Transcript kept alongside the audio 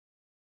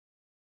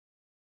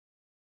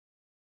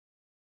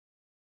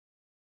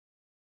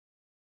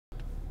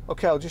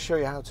Okay, I'll just show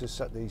you how to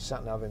set the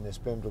sat nav in this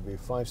BMW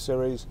 5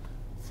 Series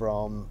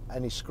from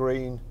any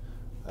screen.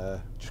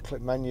 Just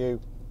click menu,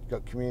 you've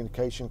got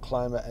communication,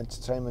 climate,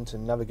 entertainment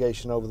and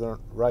navigation over the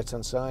right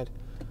hand side.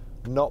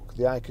 Knock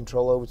the eye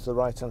control over to the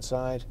right hand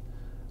side.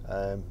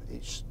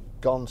 It's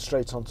gone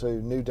straight onto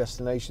new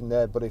destination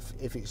there, but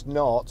if it's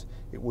not,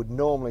 it would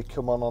normally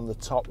come on the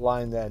top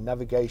line there,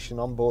 navigation,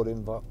 onboard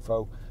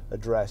info,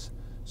 address.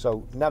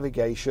 So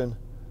navigation,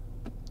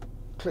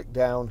 click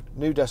down,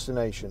 new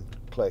destination,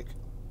 click.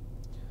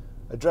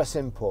 Address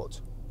input,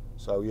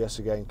 so yes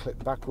again,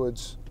 click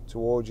backwards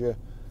towards you.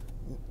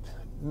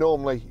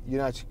 Normally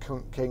United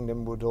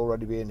Kingdom would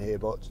already be in here,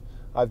 but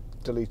I've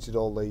deleted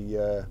all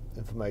the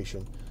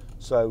information.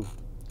 So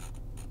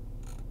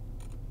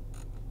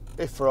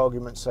if for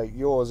argument's sake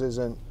yours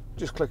isn't,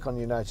 just click on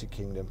United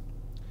Kingdom,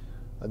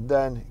 and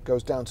then it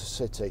goes down to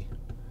city.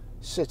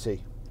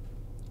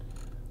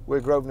 We're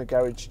Grosvenor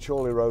Garage,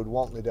 Chorley Road,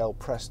 Wantleydale,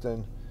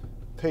 Preston,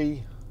 PR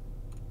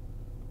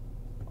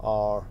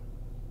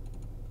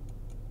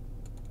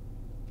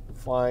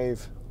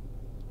 5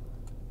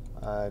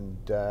 and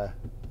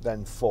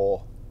then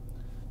 4.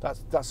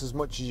 That's as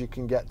much as you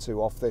can get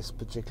to off this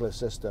particular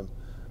system.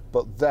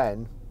 But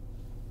then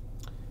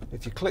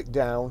if you click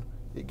down,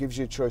 it gives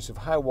you a choice of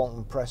High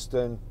Walton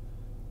Preston,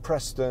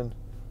 Preston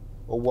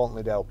or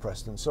Wantleydale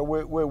Preston. So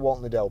we're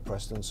Wantleydale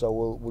Preston, so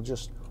we'll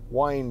just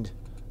wind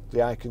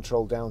the eye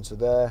control down to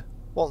there.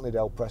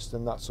 Wantleydale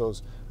Preston, that's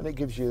us, and it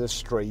gives you the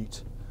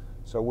street.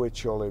 So we're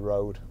Chorley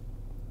Road.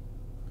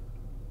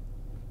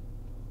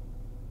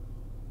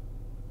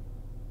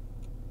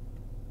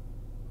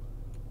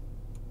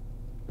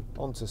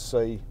 Onto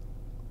C,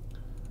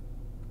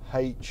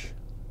 H,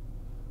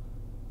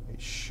 it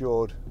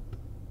should,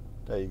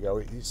 there you go,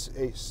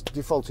 it's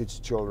defaulted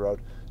to Chorley Road.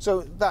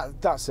 So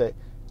that's it.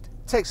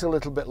 Takes a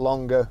little bit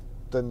longer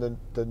than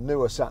the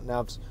newer sat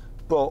navs,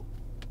 but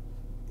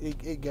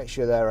it gets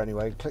you there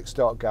anyway. Click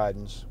start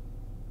guidance.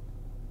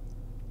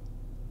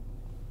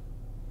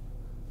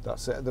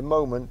 That's it. At the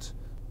moment,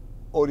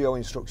 audio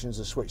instructions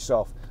are switched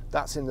off.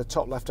 That's in the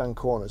top left hand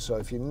corner, so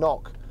if you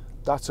knock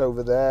that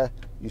over there,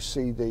 you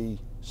see the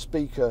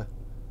speaker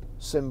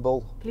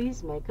symbol.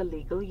 Please make a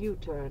legal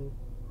U-turn.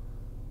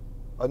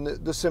 And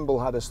the symbol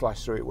had a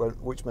slash through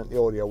it, which meant the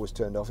audio was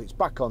turned off. It's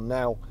back on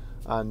now,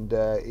 and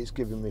it's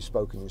giving me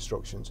spoken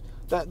instructions.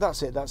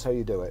 That's it. That's how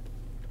you do it.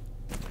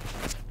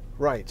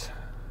 Right.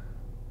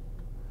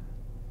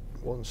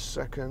 1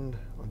 second.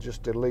 I'll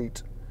just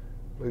delete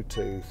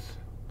Bluetooth,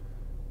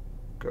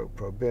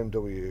 GoPro,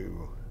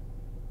 BMW.